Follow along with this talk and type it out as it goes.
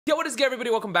Yo, what is good,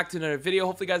 everybody? Welcome back to another video.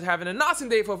 Hopefully you guys are having an awesome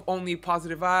day full of only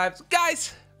positive vibes.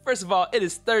 Guys, first of all, it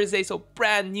is Thursday, so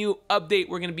brand new update.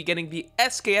 We're going to be getting the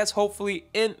SKS, hopefully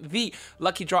in the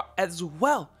lucky draw, as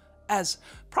well as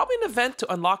probably an event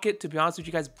to unlock it, to be honest with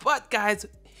you guys. But guys,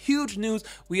 huge news.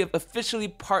 We have officially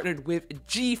partnered with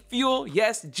G Fuel.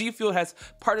 Yes, G Fuel has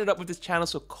partnered up with this channel,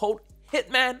 so code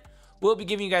Hitman. We'll be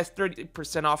giving you guys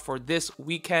 30% off for this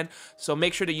weekend, so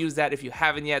make sure to use that if you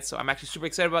haven't yet. So I'm actually super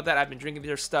excited about that. I've been drinking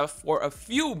their stuff for a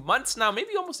few months now,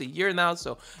 maybe almost a year now,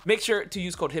 so make sure to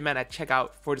use code Hitman at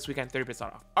checkout for this weekend,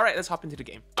 30% off. All right, let's hop into the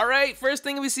game. All right, first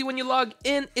thing we see when you log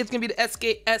in, it's gonna be the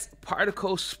SKS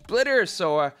particle splitter.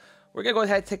 So we're gonna go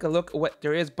ahead and take a look at what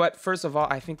there is, but first of all,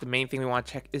 I think the main thing we want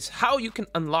to check is how you can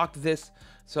unlock this.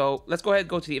 So let's go ahead and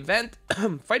go to the event.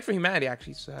 Fight for Humanity,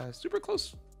 actually, it's super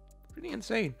close. Pretty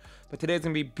insane. But today is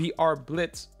gonna be BR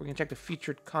Blitz. We're gonna check the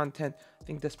featured content. I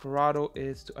think Desperado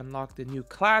is to unlock the new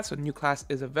class. So the new class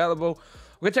is available.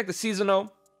 We're gonna check the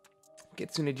seasonal.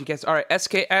 Get soon as you guys. All right,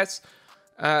 SKS.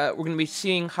 We're gonna be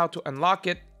seeing how to unlock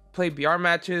it. Play BR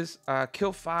matches.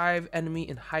 Kill 5 enemy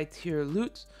in high tier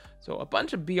loot. So a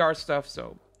bunch of BR stuff.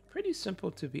 So pretty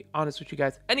simple, to be honest with you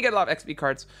guys. And you get a lot of XP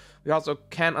cards. We also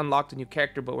can unlock the new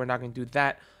character, but we're not gonna do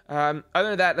that. Other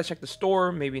than that, let's check the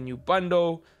store. Maybe a new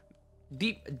bundle.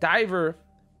 Deep Diver,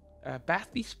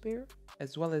 Bathy Spare,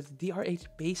 as well as DRH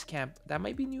Base Camp. That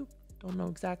might be new. Don't know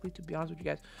exactly, to be honest with you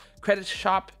guys. Credit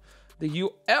Shop, the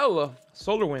UL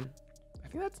Solar Wind. I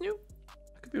think that's new.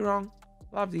 I could be wrong.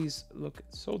 A lot of these look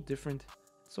so different,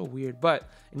 so weird. But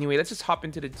anyway, let's just hop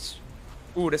into the.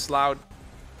 Ooh, that's loud.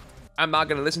 I'm not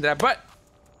gonna listen to that. But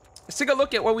let's take a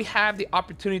look at what we have the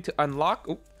opportunity to unlock.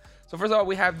 Ooh. So first of all,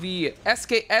 we have the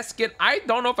SKS skin. I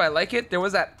don't know if I like it. There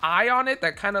was that eye on it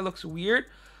that kind of looks weird.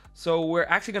 So we're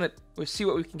actually gonna see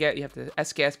what we can get. You have the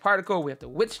SKS particle. We have the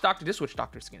Witch Doctor. This Witch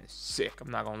Doctor skin is sick. I'm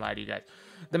not gonna lie to you guys.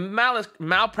 The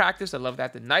Malpractice. I love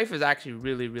that. The knife is actually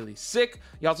really, really sick.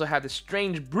 You also have the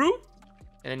Strange Brew,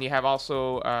 and then you have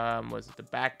also was it the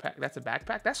backpack? That's a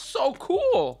backpack. That's so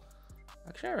cool.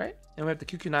 Actually, all right. And we have the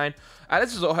QQ9.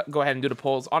 Let's just go ahead and do the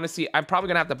polls. Honestly, I'm probably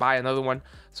gonna have to buy another one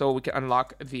so we can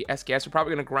unlock the SKS. We're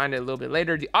probably gonna grind it a little bit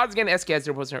later. The odds getting SKS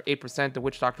 0.08%, the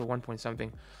Witch Doctor 1 point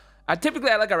something. Typically,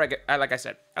 like I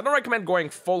said, I don't recommend going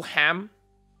full ham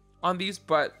on these,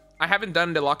 but I haven't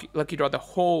done the lucky draw the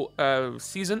whole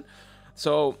season,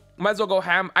 so might as well go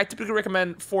ham. I typically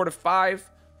recommend 4 to 5.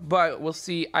 But we'll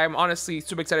see. I'm honestly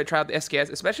super excited to try out the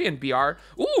SKS, especially in BR.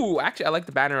 Ooh, actually, I like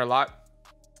the banner a lot.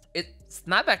 It's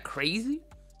not that crazy,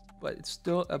 but it's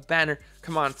still a banner.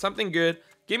 Come on, something good.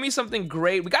 Give me something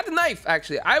great. We got the knife,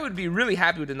 actually. I would be really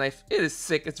happy with the knife. It is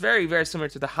sick. It's very, very similar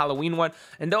to the Halloween one.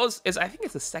 And those is, I think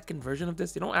it's the second version of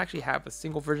this. They don't actually have a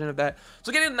single version of that.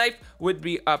 So getting the knife would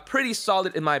be pretty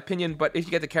solid in my opinion. But if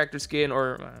you get the character skin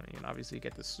or, you know, obviously you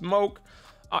get the smoke.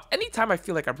 Anytime I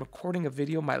feel like I'm recording a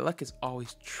video, my luck is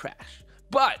always trash.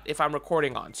 But if I'm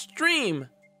recording on stream,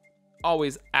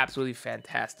 always absolutely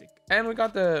fantastic. And we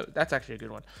got that's actually a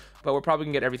good one, but we're probably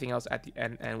gonna get everything else at the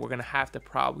end, and we're gonna have to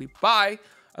probably buy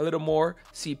a little more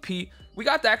CP. We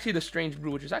got actually the Strange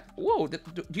Brew, which is like, whoa, do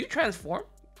you transform?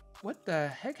 What the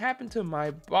heck happened to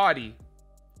my body?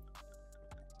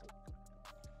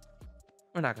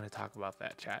 We're not gonna talk about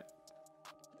that, chat.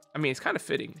 I mean, it's kind of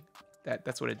fitting that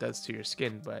that's what it does to your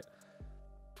skin, but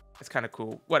it's kind of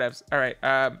cool. Whatevs. All right,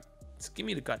 just give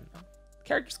me the gun.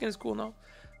 Character skin is cool now.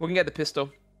 We're gonna get the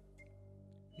pistol.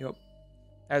 Yep,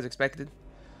 as expected.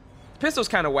 Pistol's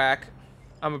kind of whack.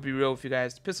 I'm gonna be real with you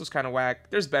guys. The pistol's kind of whack.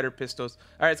 There's better pistols.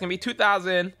 All right, it's gonna be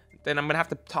 2,000. Then I'm gonna have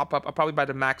to top up. I'll probably buy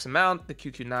the max amount, the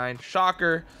QQ9.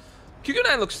 Shocker.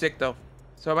 QQ9 looks sick though,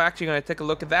 so I'm actually gonna take a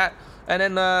look at that. And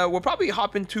then we'll probably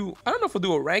hop into. I don't know if we'll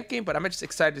do a rank game, but I'm just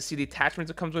excited to see the attachments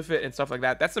that comes with it and stuff like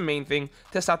that. That's the main thing.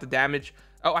 Test out the damage.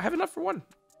 Oh, I have enough for one.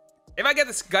 If I get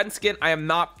this gun skin, I am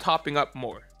not topping up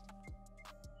more.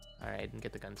 All right, I didn't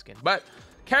get the gun skin, but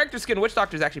character skin Witch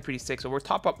Doctor is actually pretty sick. So we'll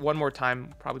top up one more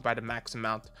time, probably by the max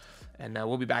amount, and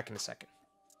we'll be back in a second.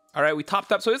 All right, we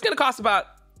topped up. So it's gonna cost about,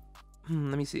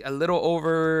 let me see, a little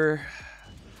over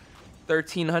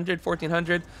 1,300,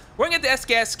 1,400. We're gonna get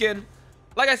the SKS skin.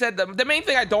 Like I said, the main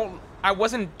thing I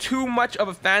wasn't too much of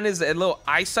a fan is a little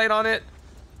eyesight on it,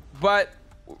 but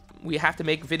we have to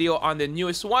make video on the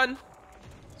newest one.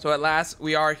 So at last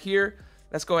we are here.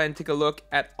 Let's go ahead and take a look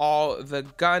at all the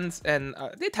guns and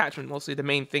the attachment. Mostly the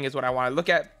main thing is what I want to look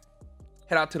at.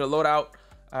 Head out to the loadout.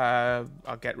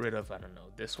 I'll get rid of, I don't know,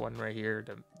 this one right here.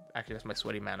 Actually, that's my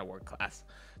Sweaty Man Award class.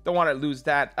 Don't want to lose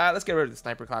that. Let's get rid of the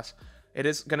sniper class. It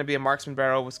is going to be a marksman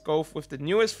barrel. Let's go with the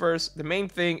newest first. The main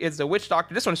thing is the Witch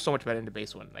Doctor. This one is so much better than the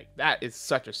base one. Like, that is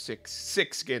such a sick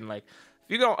skin. Like,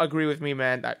 if you don't agree with me,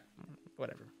 man,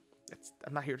 whatever.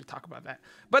 I'm not here to talk about that.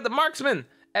 But the marksman,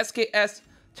 SKS,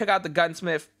 check out the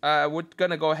gunsmith. We're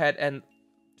gonna go ahead and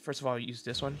first of all use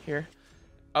this one here.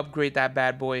 Upgrade that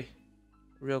bad boy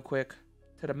real quick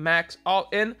to the max. All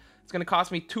in, it's gonna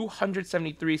cost me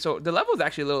 273. So the level is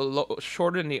actually a little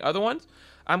shorter than the other ones.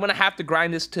 I'm gonna have to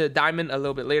grind this to diamond a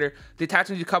little bit later. The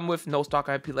attachments you come with, no stock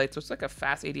IP light, so it's like a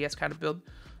fast ADS kind of build.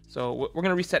 So we're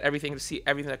gonna reset everything to see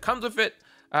everything that comes with it.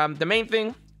 The main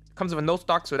thing comes with a no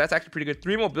stock, so that's actually pretty good.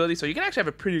 3 mobility, so you can actually have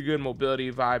a pretty good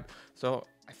mobility vibe. So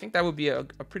I think that would be a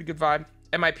pretty good vibe.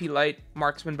 MIP light,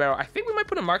 marksman barrel. I think we might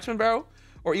put a marksman barrel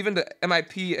or even the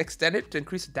MIP extended to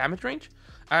increase the damage range.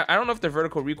 I don't know if the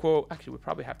vertical recoil, actually we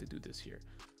probably have to do this here.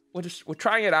 We're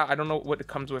trying it out. I don't know what it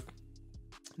comes with.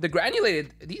 The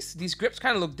granulated, these grips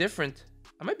kind of look different.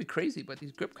 I might be crazy, but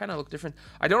these grips kind of look different.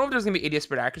 I don't know if there's gonna be ADS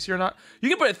spread accuracy or not. You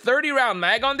can put a 30-round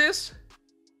mag on this.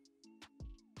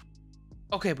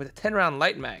 Okay, but a 10-round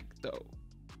light mag, though.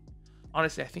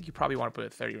 Honestly, I think you probably want to put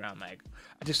a 30-round mag.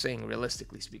 I'm just saying,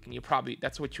 realistically speaking,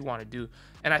 that's what you want to do.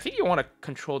 And I think you want to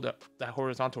control the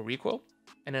horizontal recoil,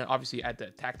 and then obviously add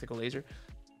the tactical laser.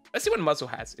 Let's see what muzzle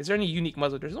has. Is there any unique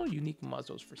muzzle? There's no unique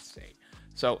muzzles for say.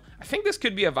 So I think this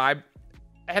could be a vibe.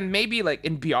 And maybe like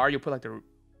in BR, you'll put like the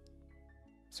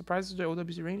surprises the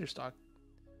OWC Ranger stock.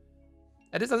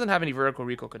 And this doesn't have any vertical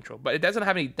recoil control, but it doesn't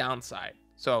have any downside.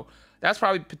 So that's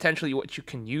probably potentially what you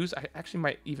can use. I actually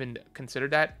might even consider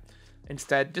that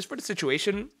instead, just for the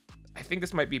situation. I think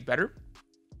this might be better.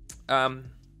 I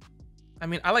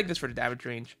mean, I like this for the damage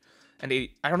range. And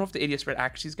I don't know if the ADS spread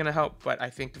accuracy is going to help, but I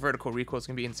think the vertical recoil is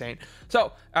going to be insane.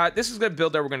 So this is the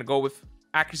build that we're going to go with.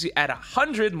 Accuracy at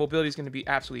 100, mobility is going to be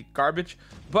absolutely garbage,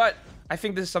 but I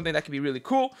think this is something that could be really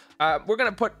cool. We're going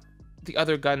to put the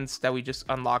other guns that we just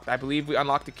unlocked. I believe we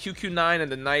unlocked the QQ9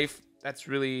 and the knife. That's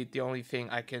really the only thing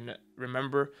I can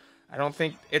remember. I don't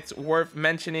think it's worth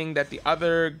mentioning that the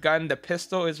other gun, the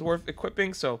pistol, is worth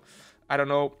equipping. So I don't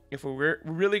know if we're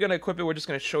really going to equip it. We're just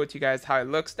going to show it to you guys how it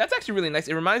looks. That's actually really nice.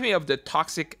 It reminds me of the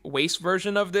Toxic Waste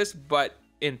version of this, but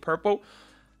in purple.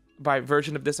 By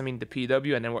version of this, I mean the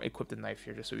PW, and then we'll equip the knife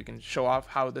here just so we can show off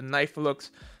how the knife looks.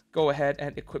 Go ahead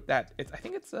and equip that. I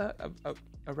think it's a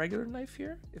regular knife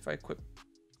here. If I equip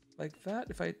like that,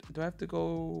 do I have to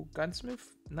go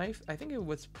gunsmith knife? I think it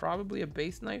was probably a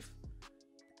base knife.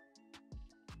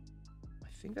 I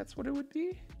think that's what it would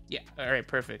be. Yeah, all right,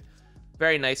 perfect.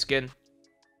 Very nice skin.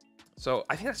 So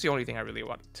I think that's the only thing I really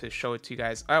want to show it to you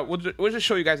guys. We'll just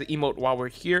show you guys the emote while we're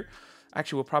here.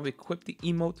 Actually, we'll probably equip the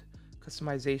emote.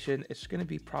 Customization, it's gonna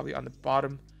be probably on the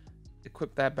bottom.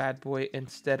 Equip that bad boy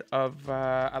instead of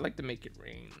I like to make it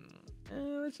rain.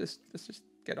 Let's just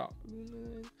get off.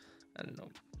 I don't know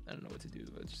what to do.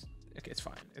 Okay, it's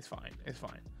fine.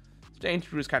 Strange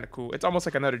Brew is kind of cool. It's almost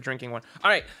like another drinking one.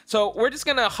 All right, so we're just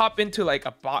gonna hop into like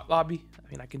a bot lobby. I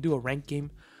mean, I can do a rank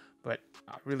game, but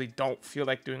I really don't feel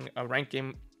like doing a rank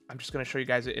game. I'm just gonna show you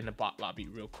guys it in the bot lobby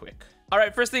real quick. All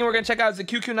right, first thing we're gonna check out is the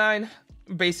QQ9,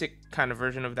 basic kind of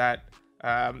version of that.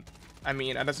 I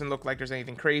mean, it doesn't look like there's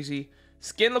anything crazy.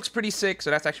 Skin looks pretty sick, so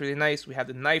that's actually really nice. We have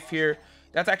the knife here.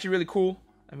 That's actually really cool.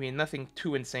 I mean, nothing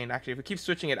too insane. Actually, if we keep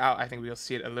switching it out, I think we'll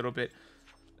see it a little bit.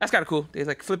 That's kind of cool. They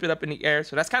like flip it up in the air,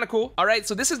 so that's kind of cool. All right,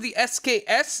 so this is the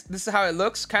SKS. This is how it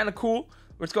looks, kind of cool.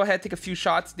 Let's go ahead and take a few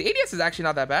shots. The ADS is actually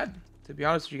not that bad, to be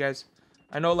honest with you guys.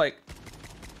 I know, like,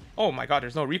 oh my god,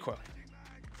 there's no recoil.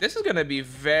 This is gonna be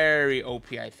very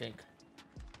OP, I think.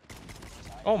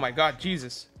 Oh my god,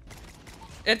 Jesus.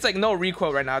 It's like no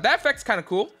recoil right now. That effect's kind of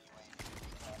cool.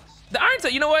 The iron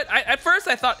sight, you know what? At first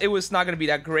I thought it was not gonna be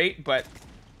that great, but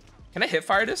can I hip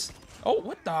fire this? Oh,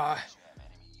 what the?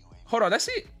 Hold on, let's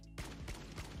see.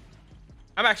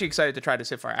 I'm actually excited to try this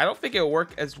hip fire. I don't think it'll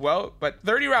work as well, but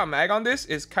 30-round mag on this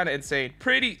is kind of insane.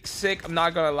 Pretty sick, I'm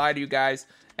not gonna lie to you guys.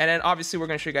 And then obviously we're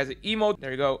gonna show you guys the emote.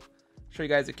 There you go. Show you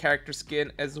guys the character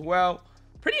skin as well.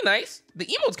 Pretty nice. The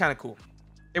emote's kind of cool.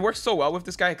 It works so well with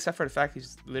this guy, except for the fact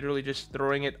he's literally just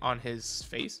throwing it on his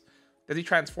face. Does he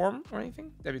transform or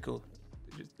anything? That'd be cool.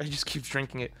 He just keeps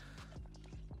drinking it.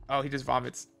 Oh, he just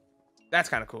vomits. That's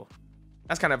kind of cool.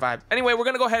 That's kind of vibe. Anyway, we're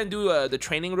gonna go ahead and do the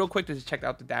training real quick to just check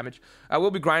out the damage.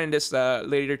 We'll be grinding this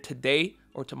later today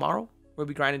or tomorrow. We'll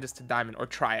be grinding this to diamond, or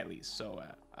try at least. So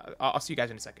I'll see you guys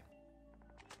in a second.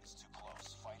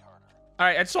 All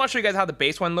right, I just want to show you guys how the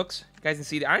base one looks. You guys can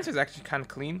see the iron sight is actually kind of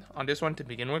clean on this one to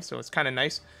begin with, so it's kind of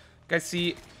nice. You guys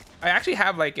see, I actually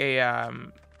have like a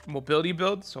mobility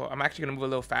build, so I'm actually gonna move a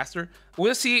little faster.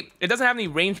 We'll see. It doesn't have any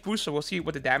range boost, so we'll see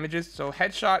what the damage is. So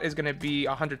headshot is gonna be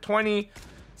 120,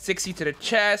 60 to the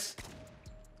chest,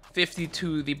 50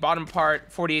 to the bottom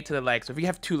part, 48 to the leg. So if you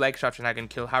have 2 leg shots, you're not gonna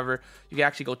kill. However, you can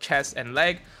actually go chest and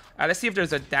leg. Let's see if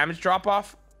there's a damage drop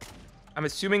off. I'm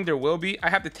assuming there will be. I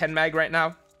have the 10 mag right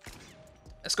now.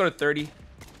 Let's go to 30.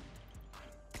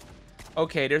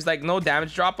 Okay, there's like no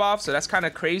damage drop off, so that's kind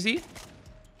of crazy.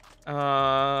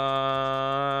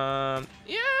 Yeah,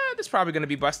 this is probably gonna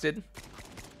be busted.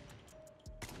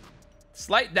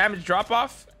 Slight damage drop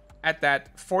off at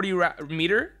that 40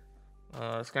 meter.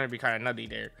 It's gonna be kind of nutty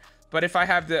there. But if I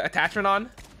have the attachment on,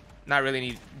 not really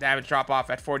need damage drop off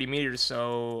at 40 meters.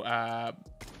 So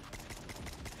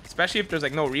especially if there's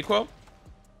like no recoil.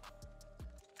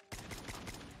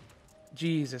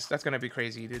 Jesus, that's gonna be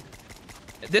crazy, dude.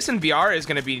 This in VR is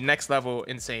gonna be next level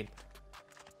insane.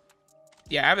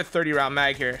 Yeah, I have a 30 round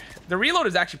mag here. The reload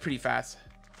is actually pretty fast,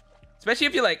 especially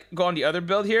if you like go on the other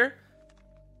build here.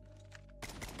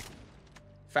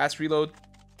 Fast reload,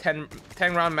 10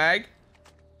 round mag.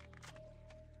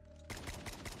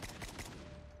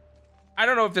 I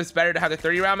don't know if it's better to have the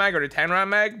 30 round mag or the 10 round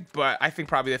mag, but I think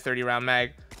probably the 30 round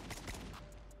mag.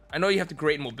 I know you have to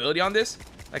great mobility on this,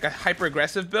 like a hyper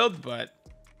aggressive build, but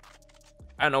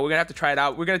I don't know. We're gonna have to try it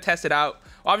out. We're gonna test it out.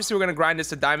 Obviously, we're gonna grind this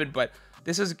to diamond, but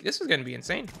this is gonna be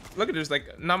insane. Look at, there's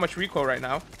like not much recoil right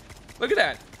now. Look at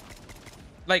that.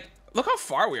 Like, look how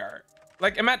far we are.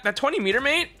 Like, I'm at that 20 meter,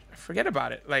 mate. Forget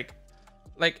about it. Like,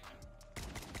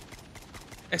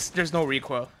 there's no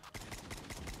recoil.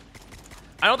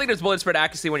 I don't think there's bullet spread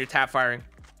accuracy when you're tap firing,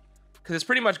 because it's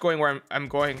pretty much going where I'm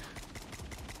going.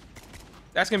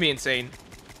 That's gonna be insane.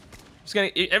 It's gonna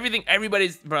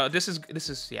everybody's, bro. This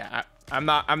is yeah. I'm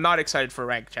not excited for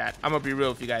rank, chat. I'm gonna be real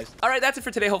with you guys. All right, that's it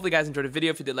for today. Hopefully you guys enjoyed the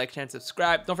video. If you did, like, share, and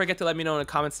subscribe. Don't forget to let me know in the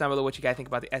comments down below what you guys think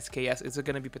about the SKS. Is it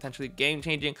gonna be potentially game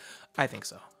changing? I think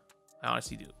so. I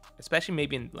honestly do. Especially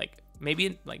maybe in like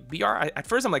BR. At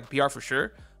first I'm like BR for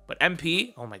sure, but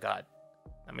MP, oh my god,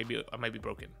 I might be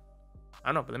broken. I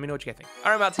don't know, but let me know what you guys think.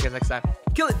 All right, I'm out. See you guys next time.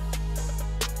 Kill it.